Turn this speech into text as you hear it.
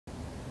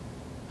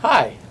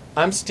Hi,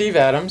 I'm Steve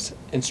Adams,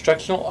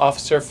 Instructional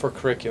Officer for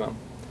Curriculum.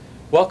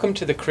 Welcome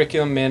to the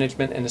Curriculum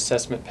Management and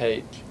Assessment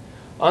page.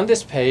 On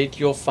this page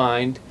you'll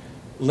find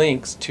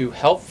links to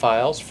help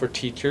files for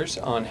teachers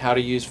on how to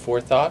use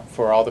Forethought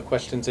for all the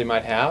questions they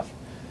might have.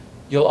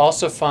 You'll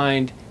also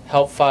find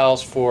help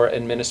files for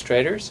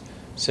administrators,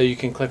 so you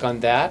can click on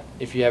that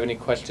if you have any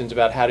questions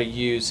about how to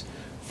use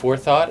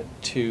Forethought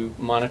to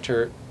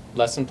monitor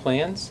lesson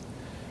plans.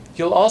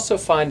 You'll also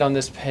find on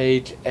this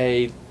page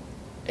a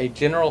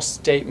general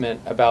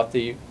statement about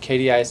the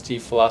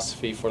KDISD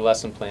philosophy for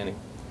lesson planning.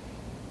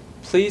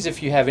 Please,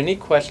 if you have any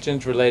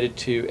questions related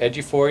to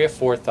Eduphoria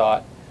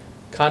Forethought,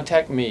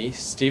 contact me,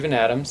 Stephen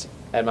Adams,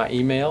 at my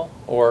email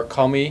or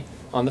call me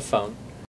on the phone.